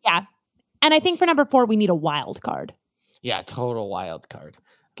butters. Yeah. And I think for number 4, we need a wild card. Yeah, total wild card.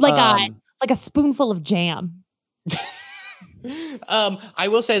 Like a spoonful of jam. I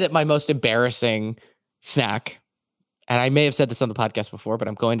will say that my most embarrassing snack, and I may have said this on the podcast before, but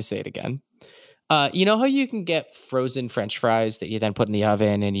I'm going to say it again. You know how you can get frozen French fries that you then put in the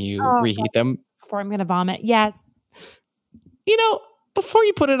oven and you reheat them? Before I'm going to vomit. Yes. Before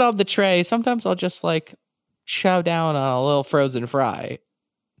you put it on the tray, sometimes I'll just chow down on a little frozen fry.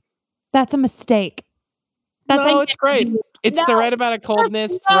 That's a mistake. No, it's great. It's the No, right amount of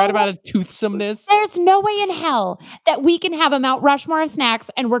coldness, it's the right amount of toothsomeness. There's no way in hell that we can have a Mount Rushmore of snacks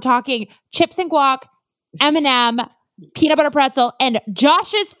and we're talking chips and guac, M&M, peanut butter pretzel, and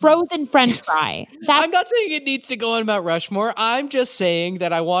Josh's frozen French fry. I'm not saying it needs to go on Mount Rushmore. I'm just saying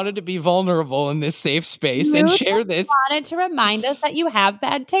that I wanted to be vulnerable in this safe space and You share this. wanted to remind us that you have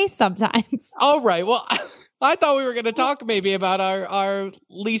bad taste sometimes. All right. Well, I thought we were going to talk maybe about our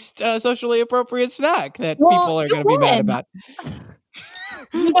least socially appropriate snack that people are you going to be mad would. about.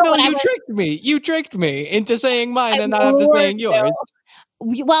 You know No, what I you would- tricked me. You tricked me into saying mine I and not after saying lured you. yours.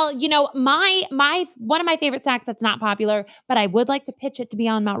 Well, my one of my favorite snacks that's not popular, but I would like to pitch it to be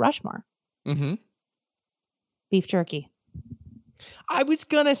on Mount Rushmore. Mm-hmm. Beef jerky. I was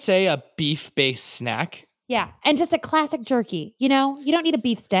going to say a beef-based snack. Yeah, and just a classic jerky. You don't need a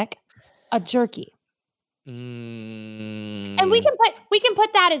beef stick, a jerky. And we can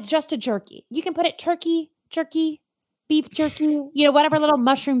put that as just a jerky. You can put it turkey, jerky, beef jerky, whatever little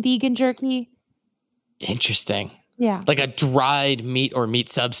mushroom vegan jerky. Interesting. Yeah. Like a dried meat or meat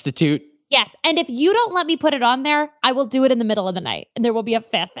substitute. Yes. And if you don't let me put it on there, I will do it in the middle of the night. And there will be a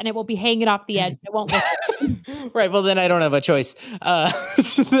fifth and it will be hanging off the edge. It won't work. Right. Well, then I don't have a choice.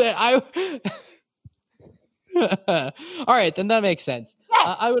 So all right. Then that makes sense.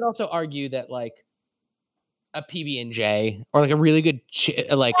 Yes. I would also argue that a PB&J or like a really good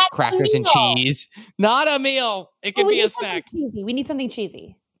like That's a crackers and meal. cheese. Not a meal. It Oh, could we be a need something snack. cheesy. We need something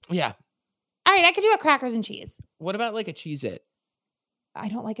cheesy. Yeah. All right, I could do a crackers and cheese. What about like a Cheez-It? I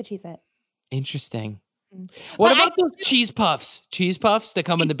don't like a Cheez-It. Interesting. Mm. What But I about those cheese puffs? Cheese puffs that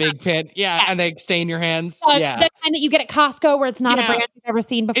come in the big pan. Yeah, Yeah. and they stay in your hands. The Yeah. kind that you get at Costco where it's not a Yeah. brand you've ever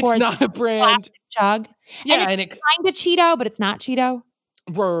seen before. It's not a brand. plastic jug. Yeah, and and it Kind of Cheeto, but it's not Cheeto.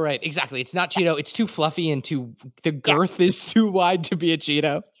 right, exactly. It's not Cheeto. It's too fluffy and the girth is too wide to be a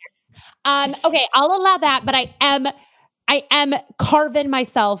Cheeto. Okay, I'll allow that, but I am carving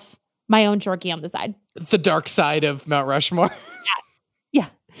myself my own jerky on the side. The dark side of Mount Rushmore. Yeah.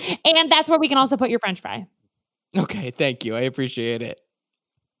 And that's where we can also put your French fry. Okay, thank you. I appreciate it.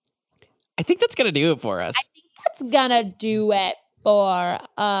 I think that's gonna do it for us. That's gonna do it for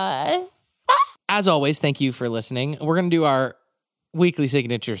us. As always, thank you for listening. We're gonna do our weekly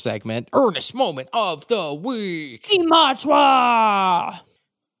signature segment, Earnest Moment of the Week. Imachwa.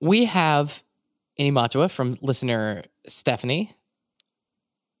 We have an Imatua from listener Stephanie.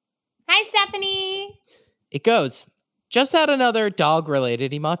 Hi, Stephanie. It goes, just had another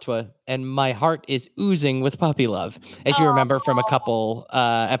dog-related Imatua, and my heart is oozing with puppy love. If you remember from a couple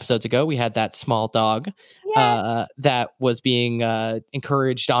episodes ago, we had that small dog that was being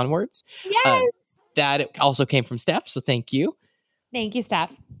encouraged onwards. Yes. That also came from Steph, so thank you. Thank you,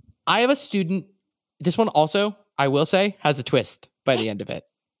 Steph. I have a student. This one also, I will say, has a twist by the end of it.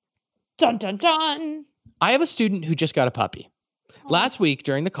 Dun, dun, dun. I have a student who just got a puppy. Last week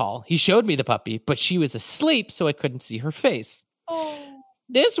during the call, he showed me the puppy, but she was asleep, so I couldn't see her face. Oh.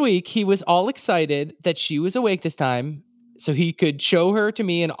 This week, he was all excited that she was awake this time, so he could show her to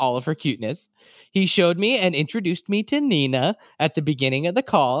me in all of her cuteness. He showed me and introduced me to Nina at the beginning of the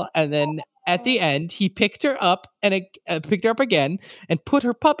call, and then at the end, he picked her up and picked her up again and put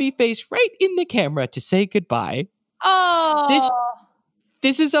her puppy face right in the camera to say goodbye. Oh.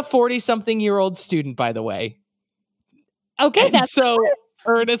 This is a 40-something-year-old student, by the way. Okay, And that's so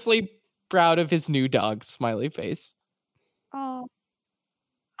earnestly proud of his new dog, smiley face. Oh.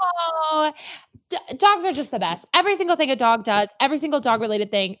 Dogs are just the best. Every single thing a dog does, every single dog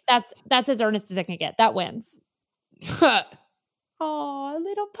related thing, that's as earnest as I can get. That wins. Oh, a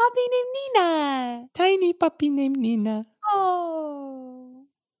little puppy named Nina. Tiny puppy named Nina. Oh,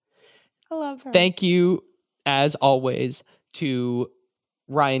 I love her. Thank you, as always, to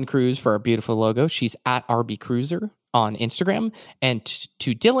Ryan Cruz for our beautiful logo. She's at RB Cruiser on Instagram. And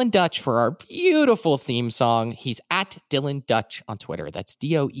to Dylan Dutch for our beautiful theme song. He's at Dylan Dutch on Twitter. That's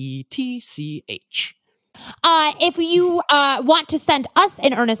DOETCH. If you want to send us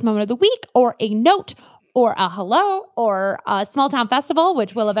an earnest moment of the week or a note or a hello or a small town festival,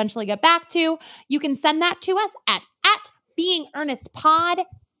 which we'll eventually get back to, you can send that to us at Being Earnest Pod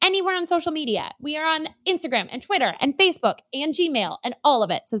anywhere on social media. We are on Instagram and Twitter and Facebook and Gmail and all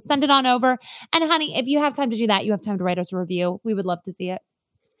of it. So send it on over. And honey, if you have time to do that, you have time to write us a review. We would love to see it.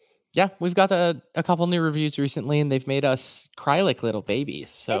 Yeah, we've got a couple new reviews recently, and they've made us cry like little babies.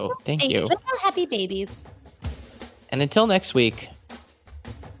 So thank you. Little happy babies. And until next week,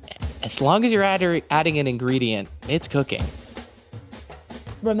 as long as you're adding an ingredient, it's cooking.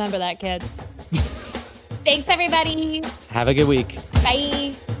 Remember that, kids. Thanks, everybody. Have a good week.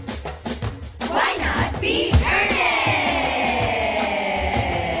 Bye.